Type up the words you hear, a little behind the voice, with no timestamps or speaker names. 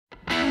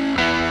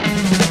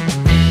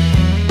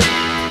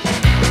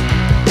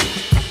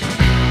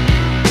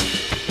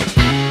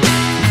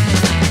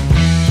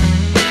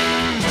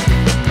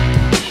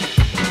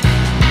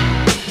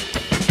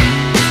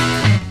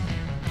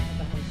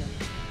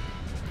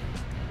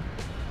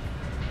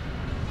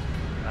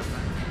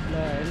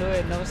Hello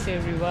and namaste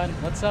everyone.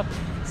 What's up?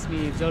 It's me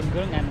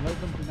Gurung and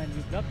welcome to my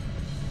new vlog.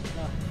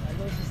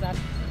 Hello Sushant.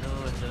 Hello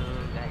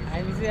guys.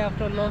 हामी चाहिँ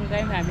after long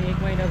time हामी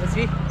 1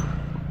 महिनापछि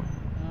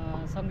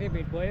सँगै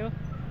भेट भयो।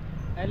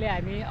 अहिले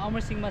हामी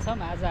अमरसिंहमा छौँ।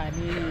 आज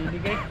हामी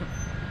निकै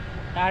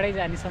टाढै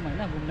जानेछौँ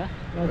हैन घुम्न।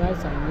 ल गाइस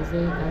हामी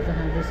चाहिँ खाजा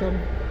खाँदैछौँ।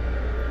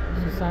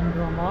 सुशान्त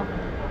मोमो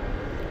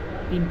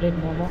 3 प्लेट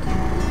मोमो।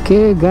 के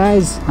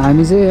गाइस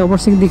हामी चाहिँ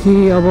अमरसिंहदेखि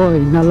अब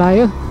हिँड्न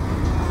लाग्यो।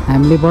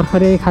 हामीले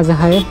भर्खरै खाजा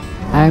खायो।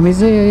 हामी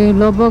चाहिँ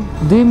लगभग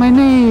 2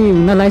 महिनै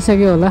हुन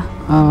लागिसक्यो होला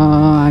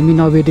हामी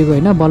नभेटेको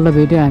हैन। बल्ल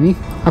भेट्यो हामी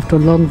आफ्टर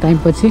लङ टाइम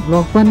पछि।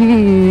 भ्लग पनि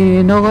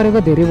नगरेको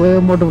धेरै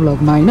भयो मोटो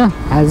भ्लगमा हैन।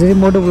 आज चाहिँ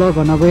मोटो भ्लग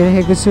गर्न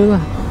गइरहेको छु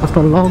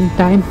आफ्टर लङ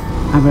टाइम।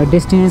 हाम्रो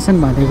डेस्टिनेसन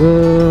भनेको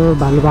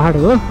भालुपहाड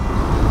हो।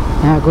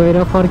 यहाँ गएर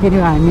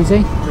फर्किने हामी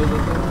चाहिँ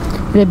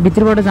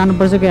भित्रबाट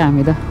जानुपर्छ के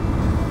हामी त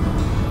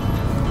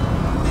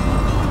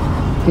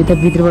यता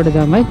भित्रबाट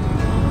जाम है।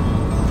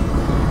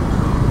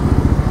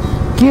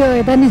 के हो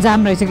यता नि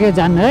जाम रहेछ के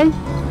जान्न है।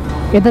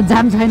 यता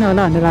जाम छैन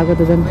होला भनेर आएको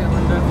त झन्।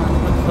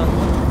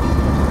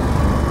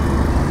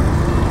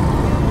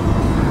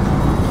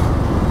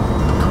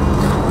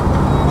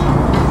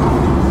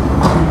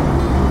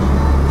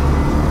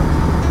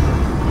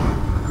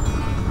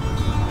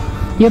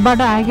 यो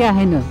बाटो आयो कि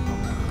आएन?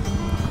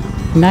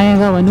 नयाँ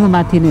गाउँ भन्नु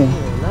माथि नै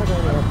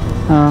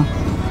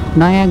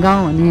नयाँ गाउँ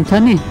भन्ने छ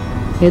नि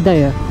यता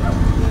हो।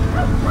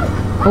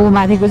 ऊ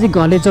माथिको चाहिँ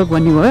घले चोक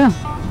भन्ने भयो।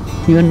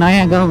 यो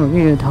नयाँ गाउँ हो कि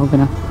यो ठाउँको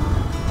नाम।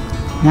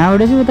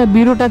 यहाँबाट चाहिँ उता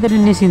बिरोटातिर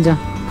निस्किन्छ।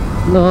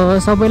 ल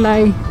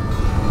सबैलाई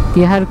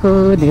तिहारको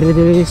धेरै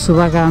धेरै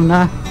शुभकामना।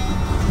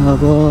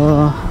 अब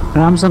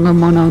राम्रोसँग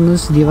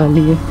मनाउनुहोस्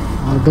दिवाली।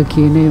 अब त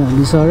के नै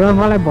भन्नु छ र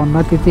मलाई भन्न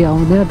त्यति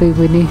आउँदैन। त्यही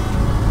पनि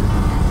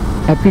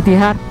ह्याप्पी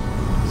तिहार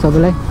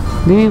सबैलाई।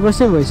 2 वर्ष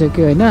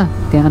भइसक्यो होइन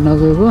त्यहाँ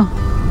नगएको।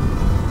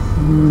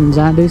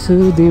 जाँदैछु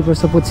 2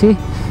 वर्षपछि।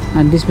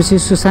 अनि त्यसपछि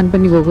सुशान्त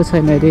पनि गएको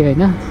छैन अरे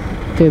होइन।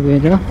 त्यही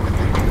भएर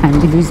हामी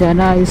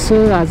दुईजना यसो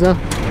आज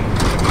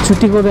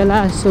छुट्टीको बेला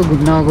यसो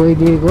घुम्न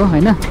गइदिएको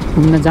होइन।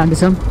 घुम्न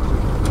जाँदैछौँ।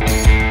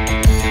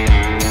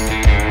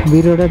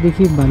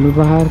 बिरोडादेखि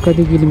भालुपहाड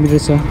कति किलोमिटर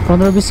छ?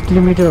 15-20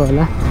 किलोमिटर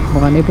होला।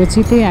 भनेपछि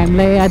त्यही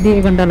हामीलाई आधी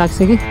 1 घन्टा लाग्छ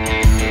कि।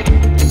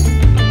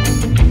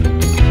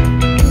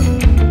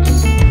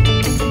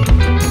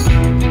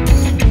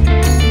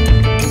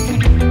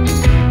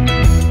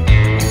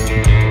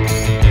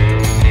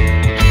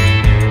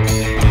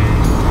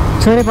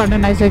 छोरे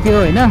पाटन आइसक्यो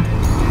होइन।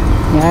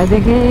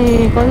 यहाँदेखि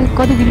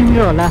कति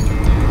किलोमिटर होला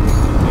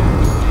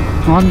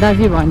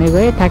अन्दाजी भनेको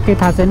है ठ्याक्कै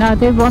थाहा छैन।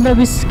 त्यही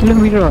 15-20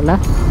 किलोमिटर होला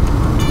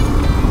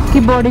कि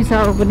बढी छ।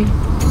 अब पनि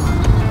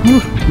यो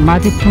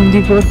माथि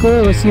टुङ्गीकोटको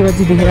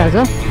शिवाजी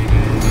देखिरहेको छ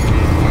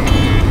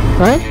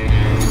है।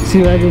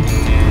 शिवाजी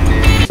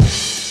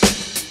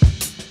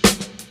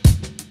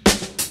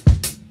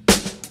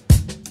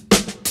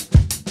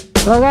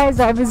गाइस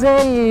हामी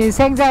चाहिँ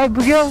स्याङ्जा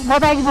आइपुग्यो। म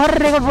त अघि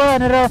भर्खर रेकर्ड भयो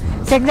भनेर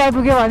स्याङ्जा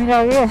आइपुग्यो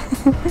भनिरहेको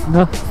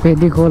ल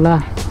फेदी खोला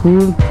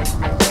फुल।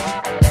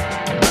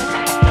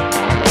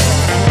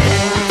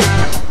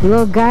 ल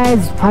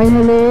गाइज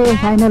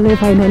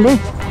फाइनली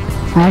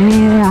हामी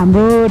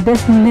हाम्रो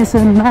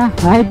डेस्टिनेसनमा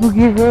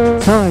आइपुगेको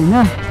छ होइन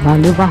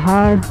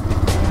भालुपहाड।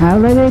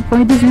 हामीलाई चाहिँ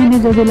 35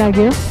 मिनट जति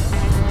लाग्यो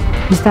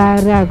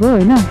बिस्तारै आएको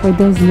होइन।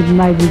 45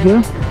 मिनटमा आइपुग्यो।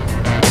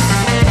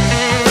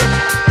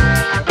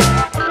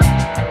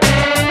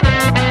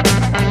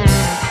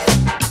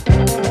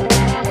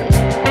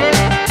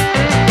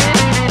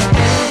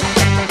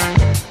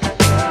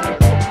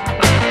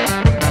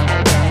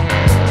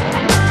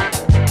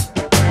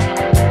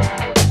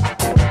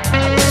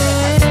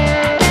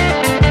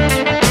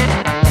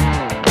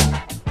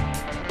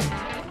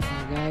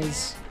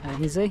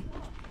 हामी चाहिँ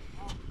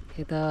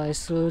यता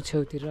यसो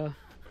छेउतिर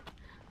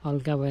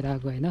हल्का भएर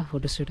आएको होइन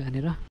फोटोसुट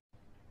हानेर।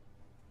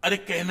 अरे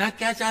कहना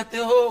क्या चाहते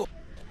हो?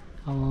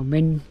 अब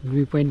मेन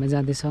भ्यू पोइन्टमा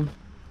जाँदैछौँ।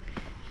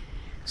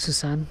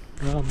 सुशान्त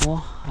र म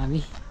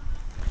हामी।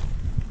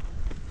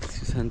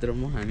 सुशान्त र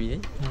म हामी है।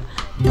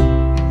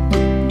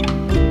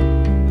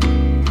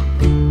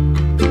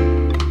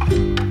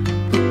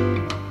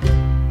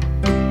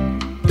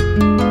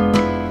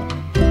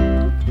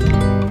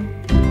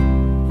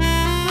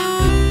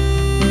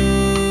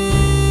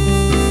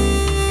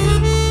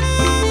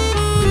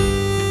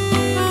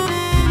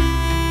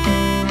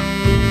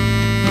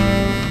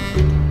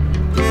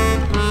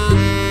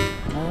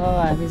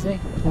 हामी चाहिँ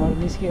त्यहाँबाट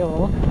निस्क्यो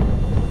हो।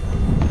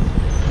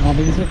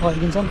 यहाँदेखि चाहिँ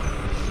फर्किन्छौँ।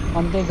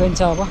 अन्त्य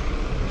गइन्छ अब।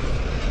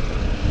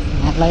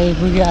 यहाँलाई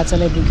पुग्यो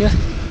आजलाई पुग्यो।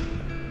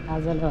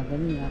 आजलाई भन्दा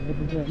नि यहाँले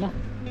पुग्यो होइन।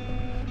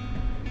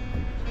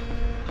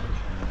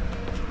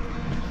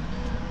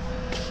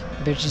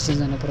 ब्याट्री चेन्ज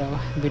गर्नु पर्यो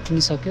अब। ब्याट्री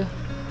नि सक्यो।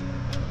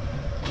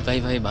 By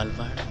by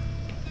भालुपहाड।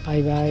 By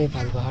by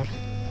भालुपहाड।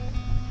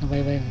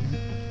 By by भन्नु।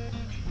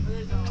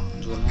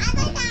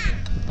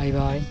 By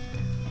by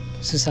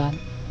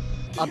Sushant.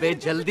 अबे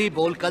जल्दी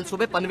बोल कल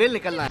सुबह पनवेल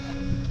निकलना है।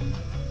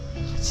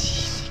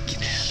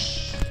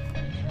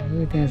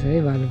 त्यहाँ छ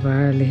है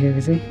भालुपहाड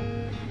लेखेको चाहिँ।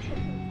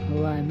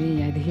 अब हामी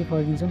यहाँदेखि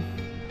फर्किन्छौँ।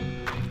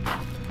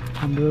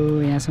 हाम्रो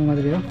यहाँसम्म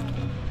मात्रै हो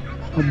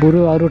बरु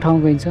अरू ठाउँ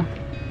गइन्छ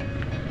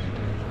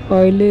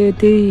अहिले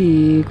त्यही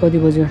कति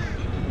बज्यो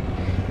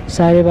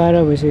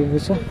 12:30 भइसकेको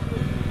छ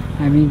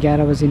हामी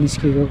 11 बजे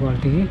निस्केको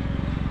घरदेखि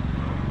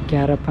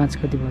 11:05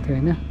 कति भयो थियो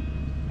हैन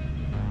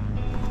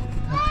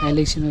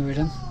अहिले एकछिनमा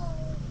भेटौँ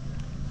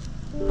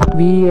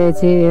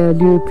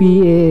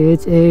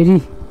BHALUPAHAD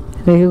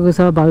लेखेको छ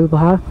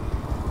भालुपहाड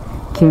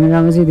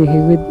क्यामेरामा चाहिँ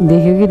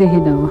देख्यो कि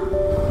देखेन अब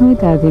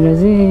त्यहाँतिर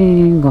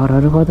चाहिँ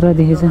घरहरू खतरा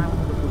देखेछ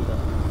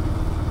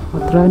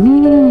खतरा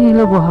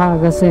निलो बहा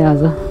आकाश चाहिँ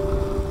आज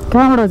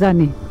कहाँबाट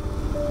जाने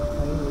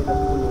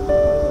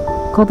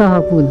कता हो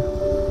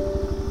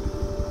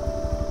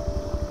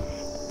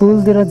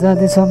पुलतिर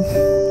जाँदैछौँ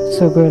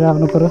यसो गएर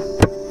आउनु पर्यो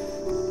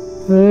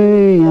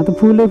यहाँ त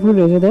फुलै फुल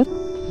रहेछ त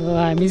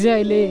हामी चाहिँ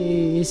अहिले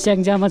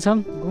स्याङ्जामा छौँ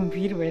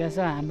घुमफिर भइरहेछ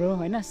हाम्रो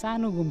होइन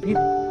सानो घुमफिर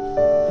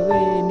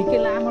निकै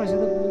लामो रहेछ त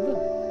पुल त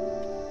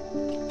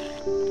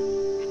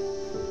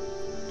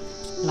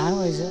लामो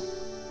रहेछ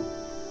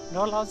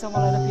डर लाग्छ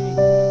मलाई त फेरि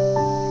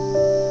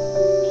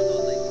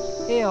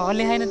ए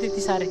हल्ली खाएन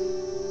त्यति साह्रै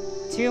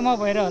छेउमा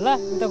भएर होला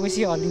उता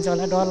गएपछि हल्लिन्छ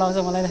होला डर लाग्छ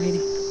मलाई त फेरि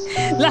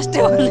लास्टै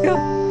हल्लियो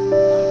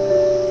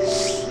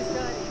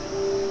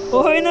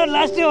होइन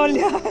लास्टै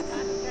हल्लियो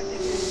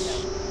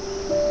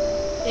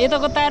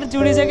यताको तार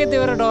चुडिछ कि त्यो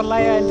भएर डर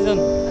लाग्यो अहिले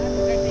झन्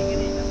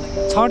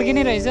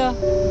छड्किने रहेछ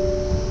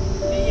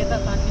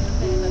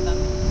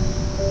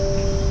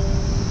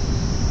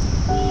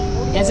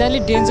यहाँ चाहिँ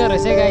अलिक डेन्जर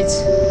रहेछ गाइज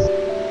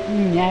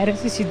यहाँ आएर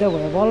चाहिँ सिधा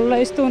भयो बल्ल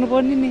यस्तो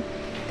हुनुपर्ने नि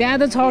त्यहाँ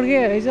त छड्के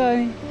रहेछ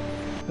अनि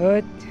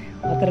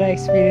खतरा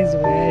एक्सपिरियन्स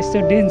भयो यस्तो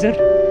डेन्जर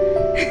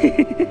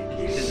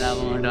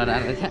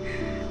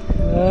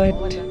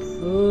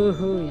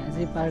ओहो यहाँ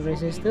चाहिँ पार्क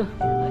रहेछ यस्तो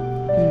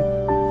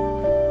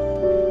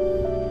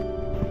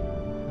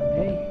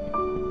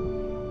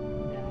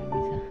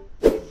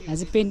यहाँ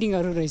चाहिँ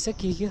पेन्टिङहरू रहेछ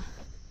के यो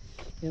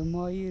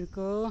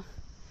मयुरको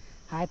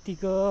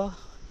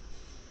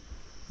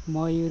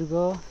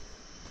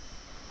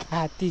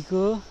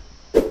हात्तीको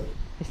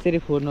यसरी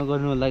फोहोर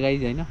नगर्नु होला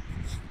गाइज होइन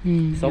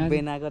सबै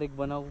नागरिक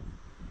बनाऊ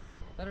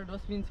तर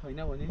डस्टबिन छैन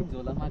भने नि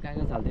झोलामा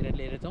कागज हाल्दै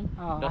लिएर जाउँ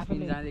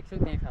डस्टबिन जहाँ देख्छौ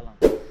त्यहीँ फालौँ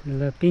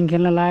ल पिङ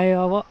खेल्न लाग्यो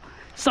अब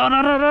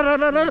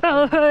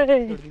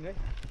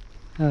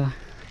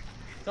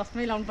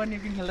चस्मै लाउनु पर्ने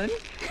पिङ खेल्दा नि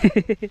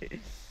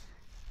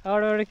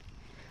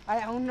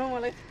आउनु न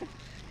मलाई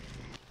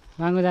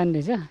माग्नु जाने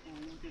रहेछ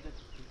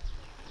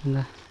ल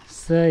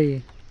सही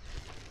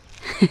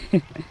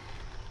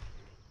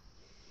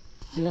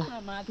ल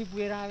माथि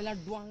पुगेर आए बेला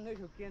डुवाङ्गै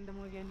ठोकियो अन्त म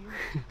ज्ञानी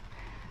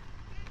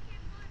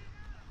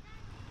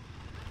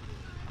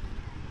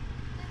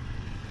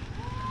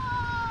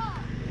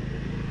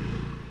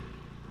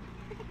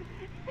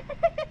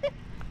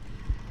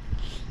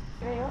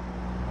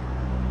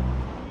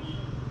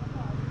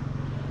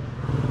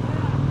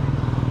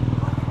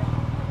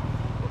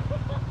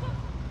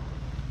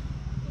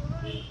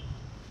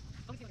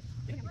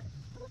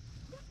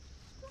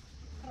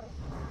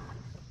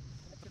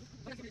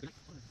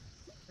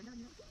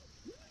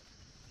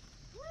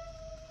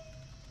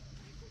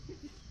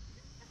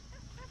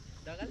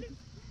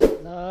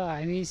ल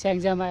हामी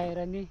स्याङ्जामा आएर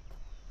नि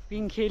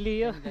पिङ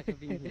खेलियो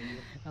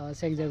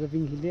स्याङ्जाको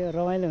पिङ खेलियो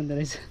रमाइलो हुँदो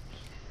रहेछ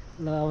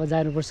ल अब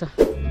जानुपर्छ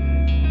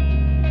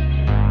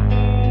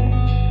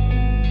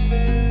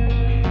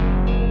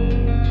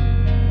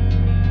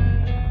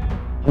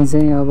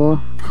चाहिँ अब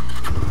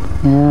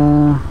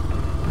यहाँ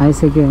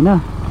आइसक्यो होइन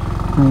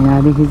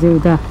यहाँदेखि चाहिँ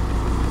उता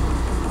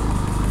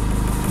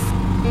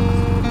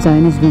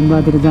चाइनिज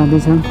गुम्बातिर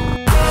जाँदैछौँ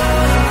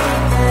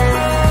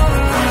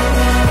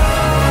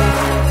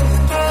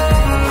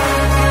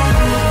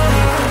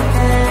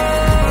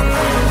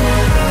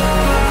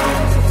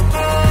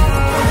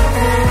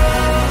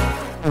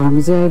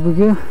हामी चाहिँ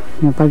आइपुग्यो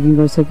यहाँ पार्किङ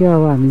गरिसक्यो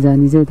अब हामी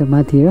जाने चाहिँ उता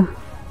माथि हो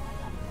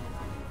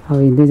अब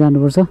हिँड्दै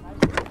जानुपर्छ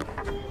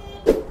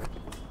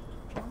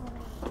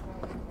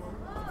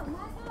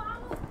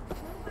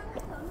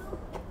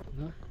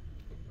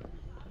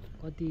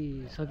कति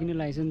सकिनु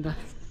लागेछ नि त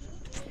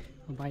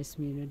 22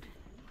 मिनट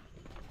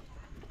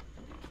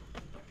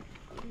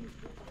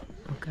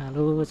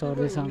कालो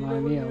चढ्दैछौँ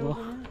हामी अब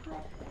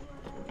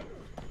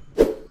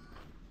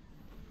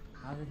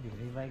आज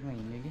धेरै बाइकमा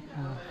हिँड्ने कि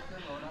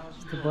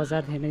यस्तो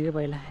बजार थिएन कि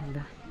पहिला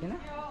एकदम किन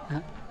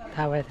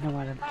थाहा भएको थिएन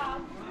मलाई त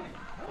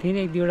थिएन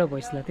 1-2वटा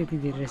भइसला त्यति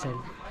धेरै रहेछ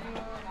अहिले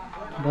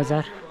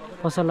बजार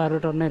पसलहरू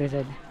टर्नै रहेछ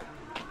अहिले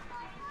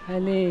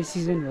अहिले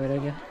सिजन भएर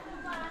क्या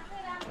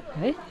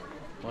है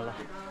होला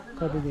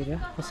कति धेरै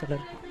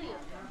पसलहरू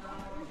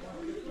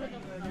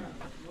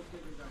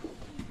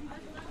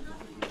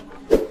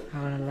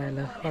ल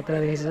खतरा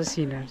रहेछ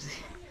सिनहरू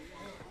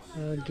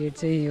चाहिँ गेट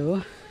चाहिँ यो हो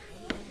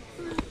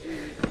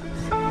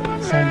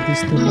शान्ति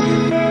स्तूपा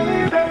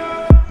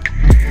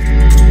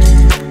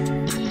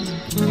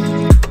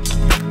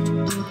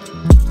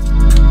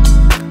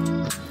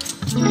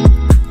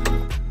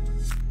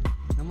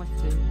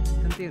नमस्ते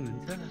सन्चै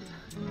हुनुहुन्छ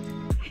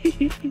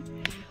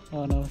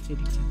नमस्ते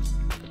ठिक छ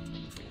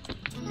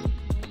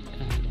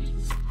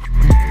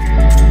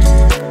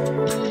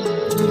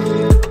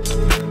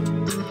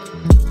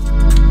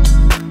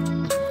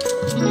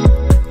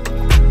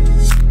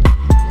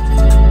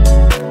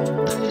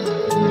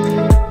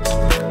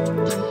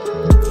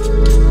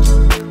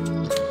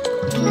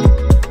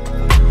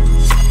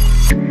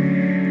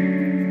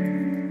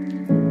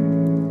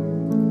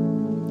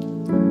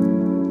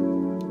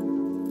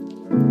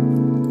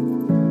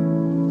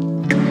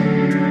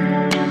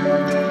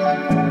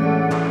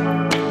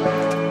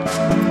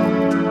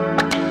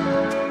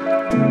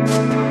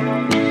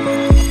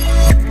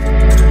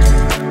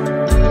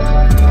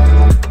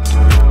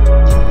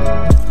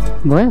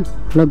भयो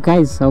ल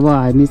गाइस अब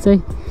हामी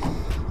चाहिँ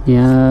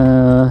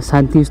यहाँ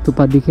शान्ति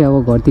स्तूपदेखि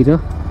अब घरतिर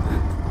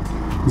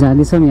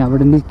जाँदैछौँ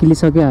यहाँबाट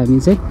निस्किसक्यो हामी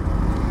चाहिँ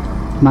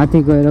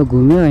माथि गएर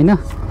घुम्यो होइन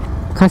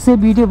खासै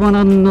भिडियो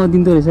बनाउनु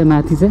नदिँदो रहेछ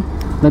माथि चाहिँ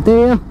र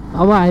त्यही हो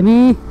अब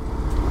हामी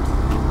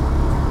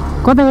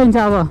कता गइन्छ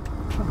अब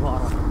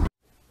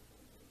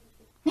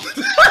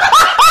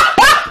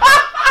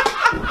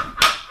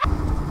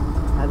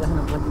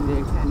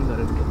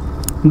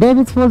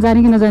डेभिड्स पोल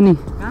जाने कि नजाने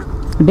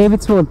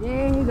डेभिड्स पोल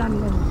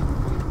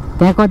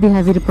त्यहाँ कति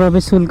खायो फेरि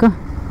प्रवेश शुल्क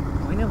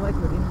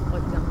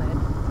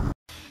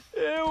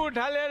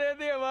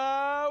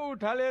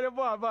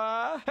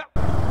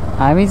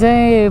हामी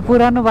चाहिँ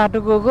पुरानो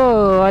बाटो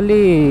गएको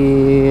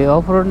अलि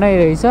अफरोड नै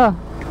रहेछ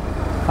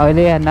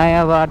अहिले यहाँ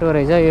नयाँ बाटो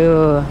रहेछ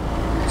यो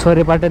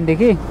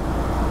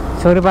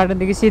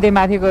छोरेपाटनदेखि सिधै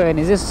माथि गयो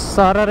भने चाहिँ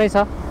सररै छ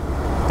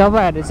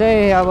तपाईँहरू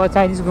चाहिँ अब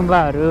चाइनिज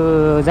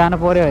गुम्बाहरू जानु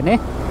पऱ्यो भने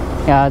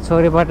यहाँ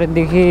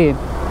छोरेपाटनदेखि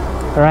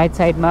राइट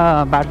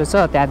साइडमा बाटो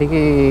छ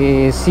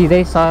त्यहाँदेखि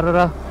सिधै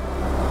सर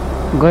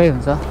गए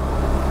हुन्छ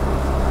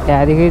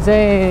त्यहाँदेखि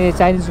चाहिँ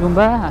चाइनिज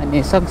गुम्बा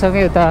अनि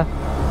सँगसँगै उता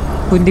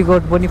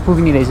पुन्तीकोट पनि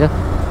पुग्ने रहेछ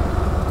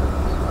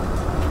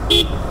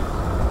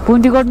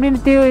पुन्तीकोट पनि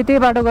त्यही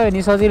बाटो गयो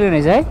भने सजिलो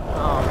रहेछ है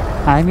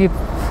हामी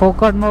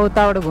फोकटमा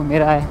उताबाट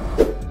घुमेर आयो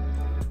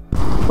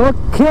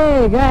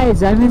ओके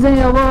गाइज हामी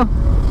चाहिँ अब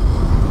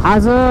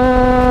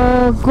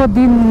आजको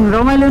दिन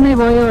रमाइलो नै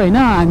भयो होइन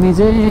हामी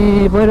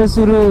चाहिँ पहिलो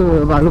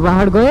सुरु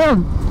भालुपाहाड गयो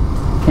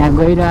त्यहाँ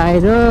गएर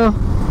आएर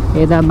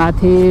यता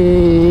माथि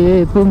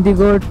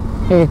पुन्तीकोट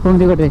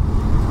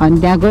अनि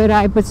त्यहाँ गएर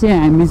आएपछि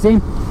हामी चाहिँ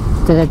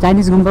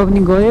चाइनिज गुम्बा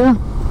पनि गयो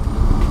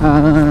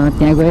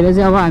त्यहाँ गएर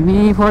चाहिँ अब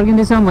हामी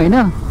फर्किँदैछौँ होइन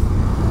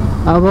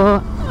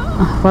अब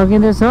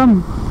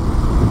फर्किँदैछौँ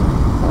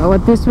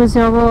अब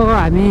त्यसपछि अब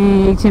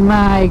हामी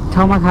एकछिनमा एक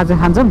ठाउँमा खाजा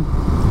खान्छौँ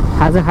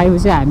खाजा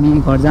खाएपछि हामी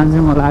घर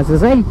जान्छौँ होला आज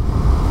चाहिँ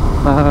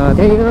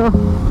त्यही हो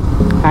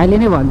अहिले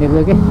नै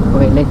भनिदिएको के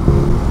पहिल्यै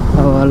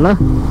अब ल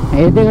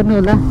हेर्दै गर्नु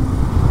होला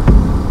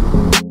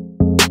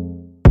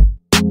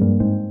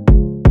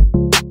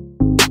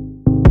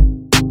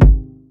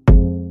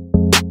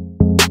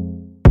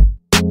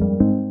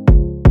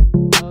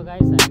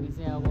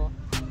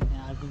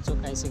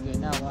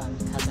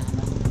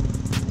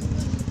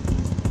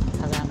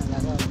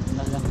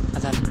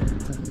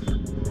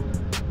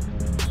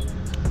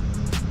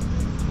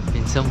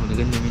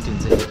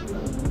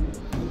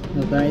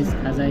गाइस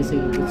खाजा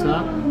आइसकेको छ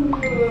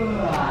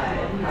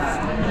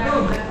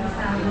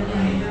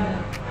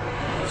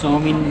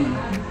चाउमिन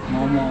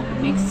मोमो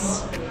मिक्स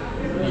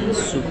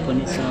सुप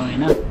पनि छ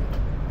होइन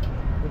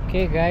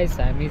ओके गाइस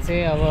हामी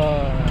चाहिँ अब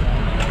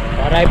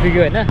घर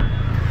आइपुग्यो होइन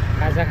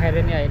खाजा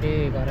खाएर नि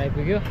अहिले घर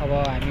आइपुग्यो अब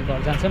हामी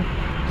घर जान्छौँ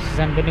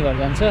सुशान्त पनि घर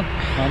जान्छ म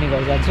पनि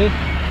घर जान्छु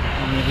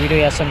अनि भिडियो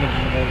यहाँसम्म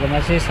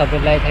हेर्नुभएकोमा चाहिँ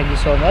सबैलाई थ्याङ्क यू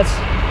सो मच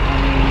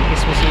अनि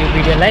त्यसपछि यो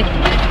भिडियोलाई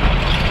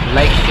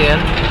लाइक सेयर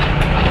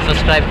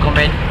सब्सक्राइब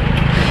कमेन्ट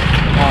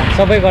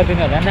सबै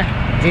गरिदिनु होला न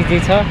जे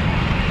छ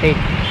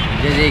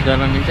त्यही जे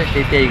गर्न मिल्छ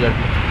त्यही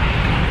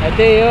गरिदिनु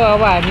त्यही हो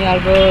अब हामी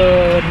अर्को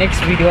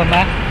नेक्स्ट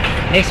भिडियोमा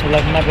नेक्स्ट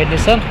भ्लगमा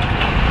भेट्नेछौँ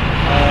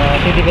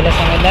त्यति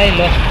बेलासम्मलाई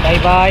ल बाई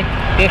बाई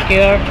टेक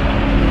केयर